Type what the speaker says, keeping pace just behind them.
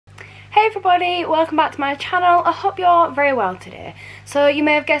Hey everybody, welcome back to my channel. I hope you're very well today. So you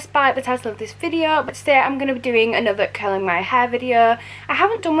may have guessed by the title of this video, but today I'm going to be doing another curling my hair video. I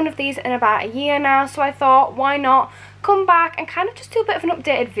haven't done one of these in about a year now, so I thought why not come back and kind of just do a bit of an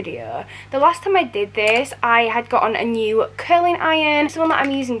updated video. The last time I did this, I had gotten a new curling iron. It's the one that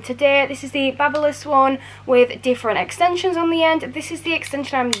I'm using today. This is the Babyliss one with different extensions on the end. This is the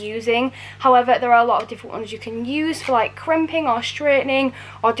extension I'm using. However, there are a lot of different ones you can use for like crimping or straightening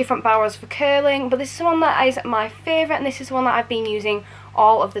or different barrels for curling, but this is one that is my favourite, and this is one that I've been using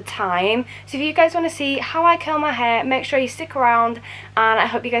all of the time. So if you guys want to see how I curl my hair, make sure you stick around, and I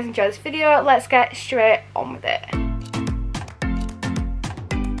hope you guys enjoy this video. Let's get straight on with it.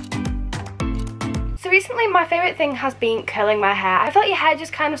 So recently my favourite thing has been curling my hair. I feel like your hair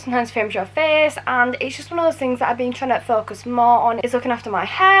just kind of sometimes frames your face, and it's just one of those things that I've been trying to focus more on, is looking after my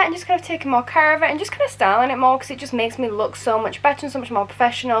hair and just kind of taking more care of it and just kind of styling it more, because it just makes me look so much better and so much more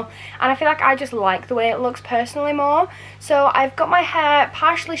professional, and I feel like I just like the way it looks personally more. So I've got my hair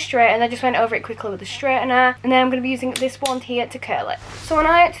partially straight and I just went over it quickly with the straightener, and then I'm going to be using this wand here to curl it. So when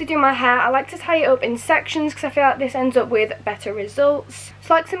I actually do my hair, I like to tie it up in sections because I feel like this ends up with better results.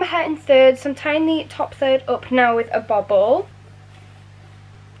 So I like to do my hair in thirds, so I'm tying the top third up now with a bobble.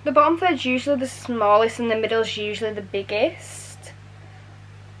 The bottom third's usually the smallest and the middle's usually the biggest.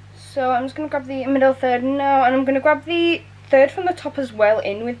 So I'm just going to grab the middle third now, and I'm going to grab the third from the top as well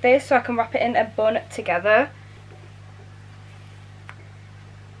in with this so I can wrap it in a bun together.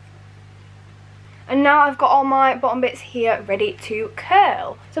 And now I've got all my bottom bits here ready to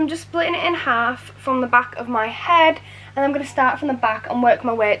curl. So I'm just splitting it in half from the back of my head, and I'm going to start from the back and work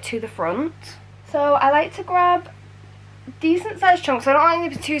my way to the front. So I like to grab decent sized chunks. I don't like them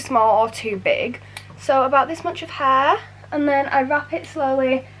to be too small or too big. So about this much of hair, and then I wrap it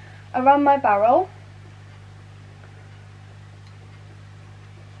slowly around my barrel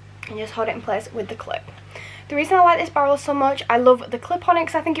and just hold it in place with the clip. The reason I like this barrel so much, I love the clip on it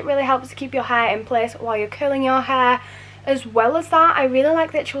because I think it really helps to keep your hair in place while you're curling your hair. As well as that, I really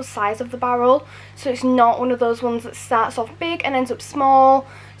like the actual size of the barrel, so it's not one of those ones that starts off big and ends up small.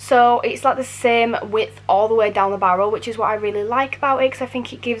 So it's like the same width all the way down the barrel, which is what I really like about it, because I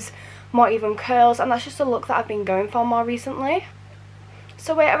think it gives more even curls, and that's just a look that I've been going for more recently.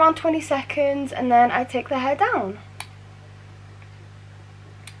 So wait around 20 seconds and then I take the hair down.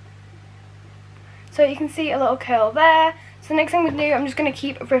 So you can see a little curl there. So the next thing I'm going to do, I'm just going to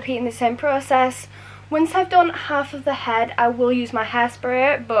keep repeating the same process. Once I've done half of the head, I will use my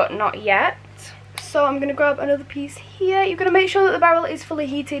hairspray, but not yet. So I'm going to grab another piece here. You're going to make sure that the barrel is fully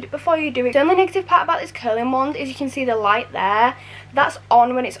heated before you do it. The only negative part about this curling wand is you can see the light there. That's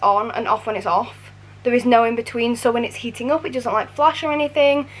on when it's on and off when it's off. There is no in between, so when it's heating up it doesn't like flash or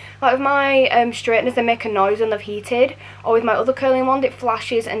anything. Like with my straighteners, they make a noise when they've heated, or with my other curling wand it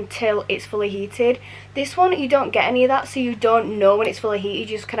flashes until it's fully heated. This one you don't get any of that, so you don't know when it's fully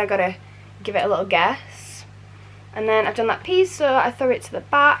heated. You just kind of got to give it a little guess. And then I've done that piece, so I throw it to the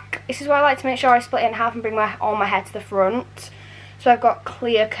back. This is where I like to make sure I split it in half and bring all my hair to the front, so I've got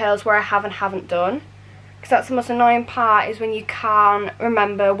clear curls where I haven't done. Because that's the most annoying part, is when you can't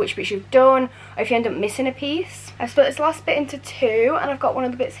remember which bits you've done, or if you end up missing a piece. I've split this last bit into two, and I've got one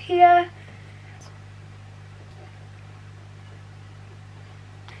of the bits here.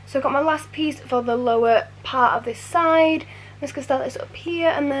 So I've got my last piece for the lower part of this side. I'm just going to start this up here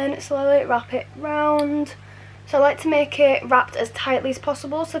and then slowly wrap it round. So I like to make it wrapped as tightly as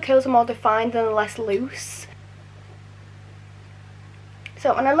possible so the curls are more defined and less loose.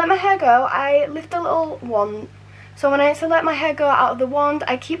 So when I let my hair go, I lift a little wand. So when I actually let my hair go out of the wand,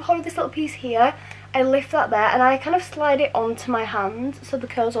 I keep holding this little piece here. I lift that there and I kind of slide it onto my hand so the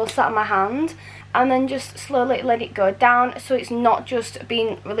curls all sat on my hand, and then just slowly let it go down so it's not just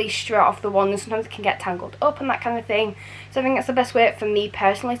being released straight off the wand, and sometimes it can get tangled up and that kind of thing. So I think that's the best way for me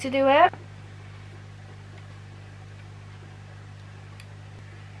personally to do it.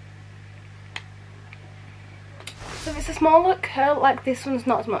 So if it's a smaller curl like this one's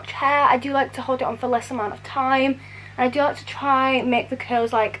not as much hair, I do like to hold it on for less amount of time, and I do like to try make the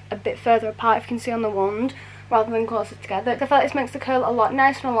curls like a bit further apart, if you can see on the wand, rather than closer together. I feel like this makes the curl a lot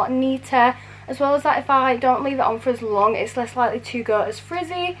nicer and a lot neater, as well as that if I don't leave it on for as long, it's less likely to go as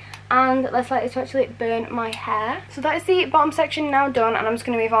frizzy and less likely to actually burn my hair. So that is the bottom section now done, and I'm just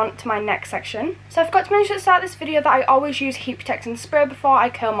going to move on to my next section. So I forgot to mention at the start of this video that I always use heat protecting spray before I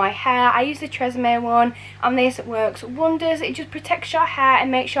curl my hair. I use the Tresemme one, and this works wonders. It just protects your hair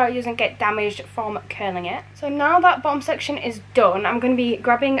and makes sure it doesn't get damaged from curling it. So now that bottom section is done, I'm going to be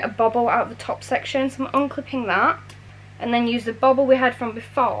grabbing a bobble out of the top section, so I'm unclipping that, and then use the bobble we had from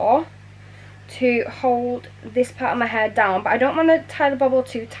before to hold this part of my hair down, but I don't want to tie the bobble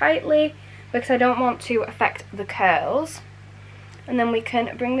too tightly because I don't want to affect the curls. And then we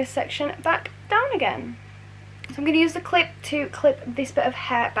can bring this section back down again. So I'm going to use the clip to clip this bit of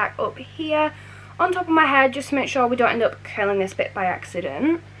hair back up here on top of my head, just to make sure we don't end up curling this bit by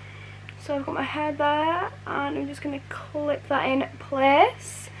accident. So I've got my hair there, and I'm just going to clip that in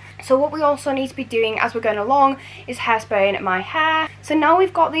place. So what we also need to be doing as we're going along is hairspraying my hair. So now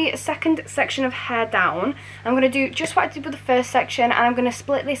we've got the second section of hair down, I'm going to do just what I did with the first section, and I'm going to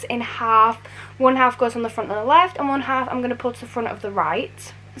split this in half. One half goes on the front of the left, and one half I'm going to pull to the front of the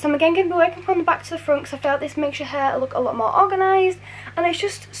right. So I'm again going to be working from the back to the front because I feel like this makes your hair look a lot more organised, and it's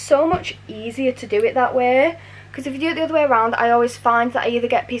just so much easier to do it that way. Because if you do it the other way around, I always find that I either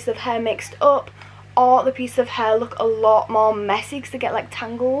get pieces of hair mixed up or the pieces of hair look a lot more messy because they get like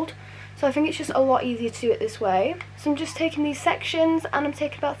tangled. So I think it's just a lot easier to do it this way. So I'm just taking these sections, and I'm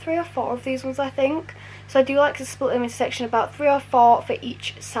taking about 3 or 4 of these ones, I think. So I do like to split them into sections, about 3 or 4 for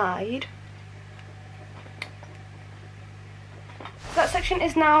each side. So that section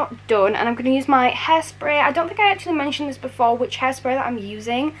is now done, and I'm going to use my hairspray. I don't think I actually mentioned this before, which hairspray that I'm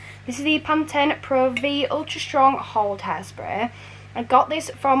using. This is the Pantene Pro V Ultra Strong Hold Hairspray. I got this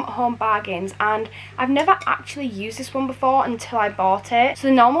from Home Bargains, and I've never actually used this one before until I bought it. So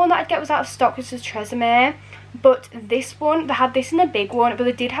the normal one that I'd get was out of stock, which is Tresemme. But this one, they had this in a big one, but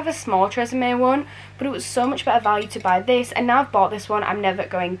they did have a small Tresemme one, but it was so much better value to buy this, and now I've bought this one, I'm never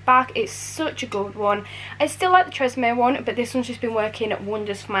going back. It's such a good one. I still like the Tresemme one, but this one's just been working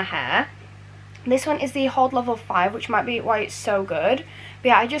wonders for my hair. This one is the Hold Level 5, which might be why it's so good. But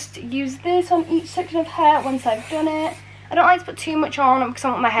yeah, I just use this on each section of hair once I've done it. I don't like to put too much on because I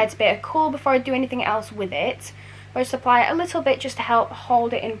want my hair to be a bit cool before I do anything else with it. But I just apply it a little bit just to help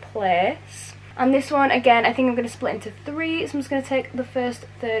hold it in place. And this one, again, I think I'm going to split into 3. So I'm just going to take the first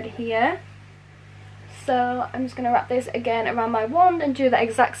third here. So I'm just going to wrap this again around my wand and do the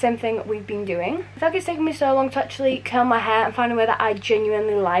exact same thing we've been doing. I feel like it's taken me so long to actually curl my hair and find a way that I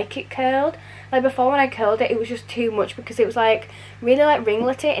genuinely like it curled. Like before, when I curled it, it was just too much because it was like really like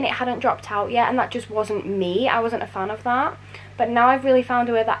ringlety and it hadn't dropped out yet, and that just wasn't me. I wasn't a fan of that. But now I've really found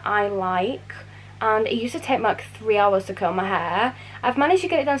a way that I like, and it used to take me like 3 hours to curl my hair. I've managed to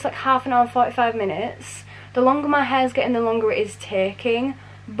get it down to like half an hour and 45 minutes. The longer my hair's getting, the longer it is taking,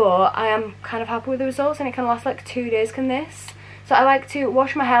 but I am kind of happy with the results, and it can last like 2 days, can this. So I like to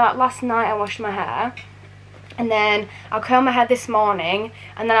wash my hair, like last night I washed my hair, and then I'll curl my hair this morning,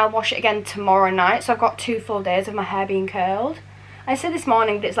 and then I'll wash it again tomorrow night. So I've got 2 full days of my hair being curled. I said this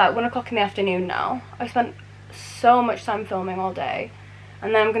morning, but it's like 1 o'clock in the afternoon now. I spent so much time filming all day,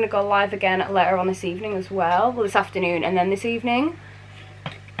 and then I'm going to go live again later on this evening as well. Well, this afternoon and then this evening.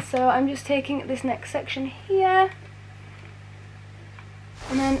 So I'm just taking this next section here,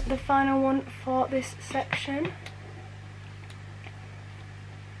 and then the final one for this section.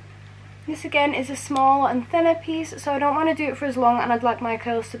 This again is a small and thinner piece, so I don't want to do it for as long, and I'd like my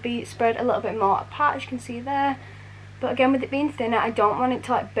curls to be spread a little bit more apart, as you can see there. But again, with it being thinner, I don't want it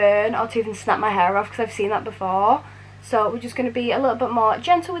to like burn or to even snap my hair off, because I've seen that before. So we're just going to be a little bit more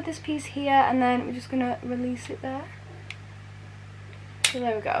gentle with this piece here, and then we're just going to release it there. So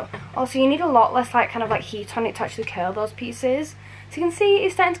there we go. Also, you need a lot less like kind of like heat on it to actually curl those pieces. So you can see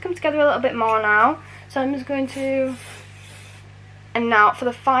it's starting to come together a little bit more now. So I'm just going to... And now for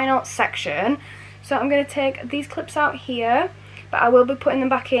the final section. So I'm going to take these clips out here, but I will be putting them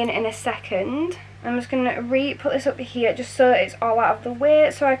back in a second. I'm just going to put this up here just so it's all out of the way,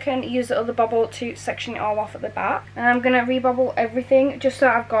 so I can use the other bobble to section it all off at the back. And I'm going to rebobble everything just so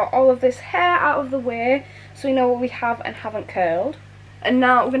I've got all of this hair out of the way, so we know what we have and haven't curled. And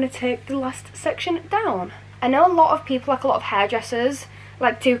now we're going to take the last section down. I know a lot of people, like a lot of hairdressers,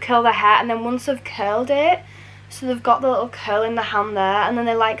 like to curl their hair, and then once they've curled it, so they've got the little curl in the hand there, and then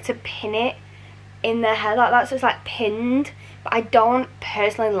they like to pin it in their hair like that, so it's like pinned. But I don't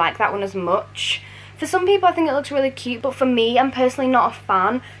personally like that one as much. For some people I think it looks really cute, but for me, I'm personally not a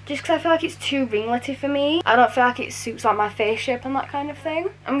fan, just because I feel like it's too ringlety for me. I don't feel like it suits like my face shape and that kind of thing.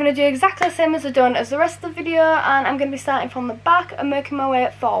 I'm going to do exactly the same as I've done as the rest of the video, and I'm going to be starting from the back and working my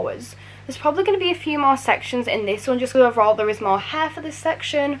way forwards. There's probably going to be a few more sections in this one, just because overall there is more hair for this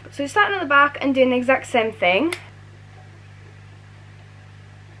section. So starting at the back and doing the exact same thing.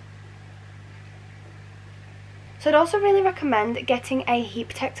 So I'd also really recommend getting a heat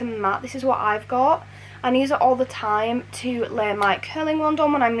protector mat. This is what I've got. I use it all the time to lay my curling wand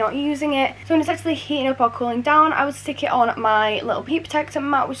on when I'm not using it. So when it's actually heating up or cooling down, I would stick it on my little heat protector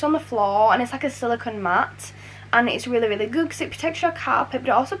mat, which is on the floor, and it's like a silicone mat. and it's really, really good because it protects your carpet, but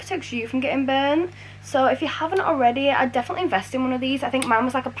it also protects you from getting burned. So if you haven't already, I'd definitely invest in one of these. I think mine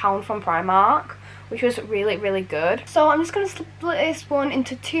was like £1 from Primark, which was really, really good. So I'm just going to split this one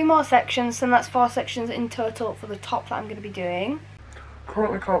into 2 more sections, and that's 4 sections in total for the top that I'm going to be doing.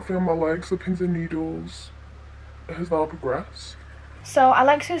 Currently can't feel my legs, the pins and needles has now progressed. So I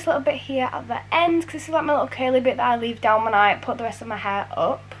like to do this little bit here at the end, because this is like my little curly bit that I leave down when I put the rest of my hair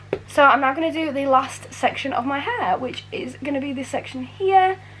up. So I'm now going to do the last section of my hair, which is going to be this section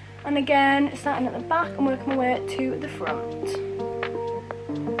here. And again, starting at the back and working my way to the front.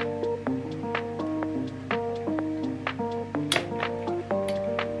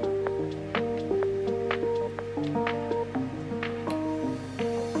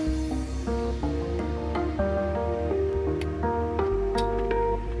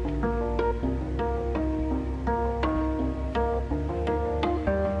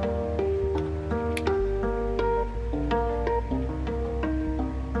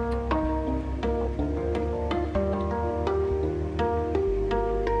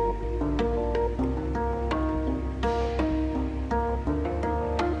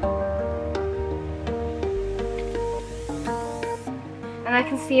 And I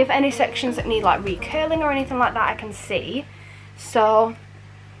can see if any sections that need like recurling or anything like that, I can see. So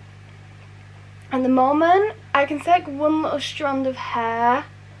at the moment I can see like one little strand of hair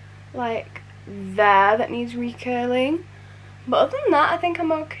like there that needs recurling, but other than that I think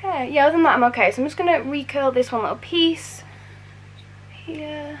I'm okay. Yeah, other than that I'm okay. So I'm just gonna recurl this one little piece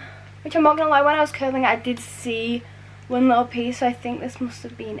here, which I'm not gonna lie, when I was curling I did see one little piece, so I think this must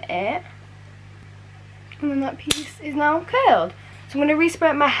have been it. And then that piece is now curled. So I'm going to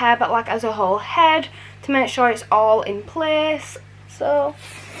respray my hair, but like as a whole head, to make sure it's all in place. So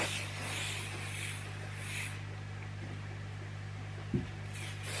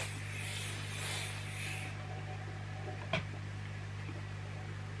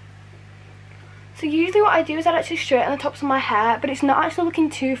usually what I do is I'd actually straighten the tops of my hair, but it's not actually looking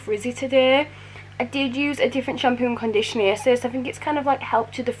too frizzy today. I did use a different shampoo and conditioner yesterday, so I think it's kind of like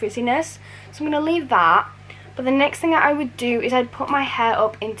helped with the frizziness. So I'm going to leave that. But the next thing that I would do is I'd put my hair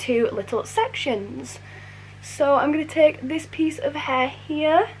up into little sections. So I'm going to take this piece of hair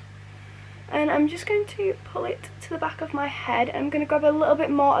here, and I'm just going to pull it to the back of my head. I'm going to grab a little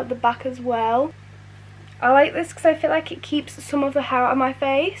bit more at the back as well. I like this because I feel like it keeps some of the hair out of my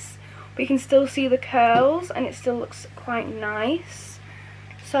face, but you can still see the curls and it still looks quite nice.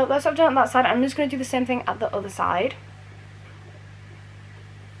 So that's what I've done on that side. I'm just going to do the same thing at the other side.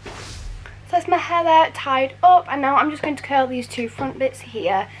 So that's my hair there tied up, and now I'm just going to curl these 2 front bits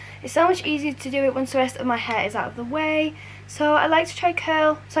here. It's so much easier to do it once the rest of my hair is out of the way. So I like to try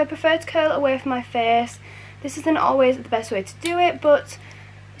curl, so I prefer to curl away from my face. This isn't always the best way to do it, but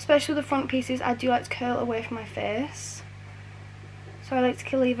especially with the front pieces, I do like to curl away from my face. So I like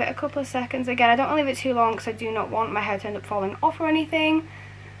to leave it a couple of seconds. Again, I don't want to leave it too long because I do not want my hair to end up falling off or anything.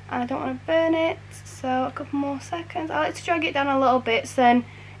 And I don't want to burn it, so a couple more seconds. I like to drag it down a little bit so then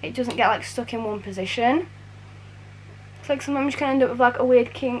it doesn't get like stuck in one position. It's like sometimes you can end up with like a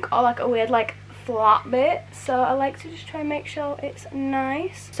weird kink or like a weird like flat bit. So I like to just try and make sure it's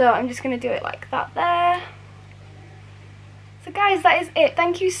nice. So I'm just going to do it like that there. So guys, that is it.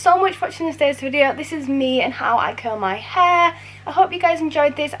 Thank you so much for watching today's video. This is me and how I curl my hair. I hope you guys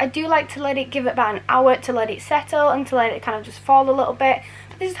enjoyed this. I do like to give it about an hour to let it settle and to let it kind of just fall a little bit.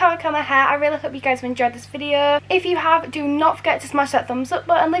 But this is how I curl my hair. I really hope you guys have enjoyed this video. If you have, do not forget to smash that thumbs up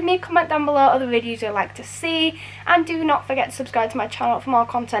button. Leave me a comment down below other videos you'd like to see. And do not forget to subscribe to my channel for more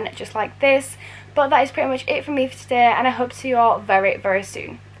content just like this. But that is pretty much it from me for today, and I hope to see you all very, very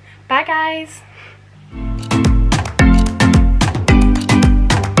soon. Bye guys!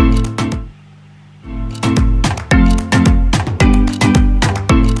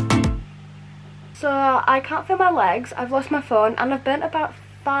 So I can't feel my legs, I've lost my phone, and I've burnt about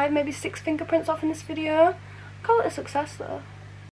 5, maybe 6 fingerprints off in this video. I call it a success though.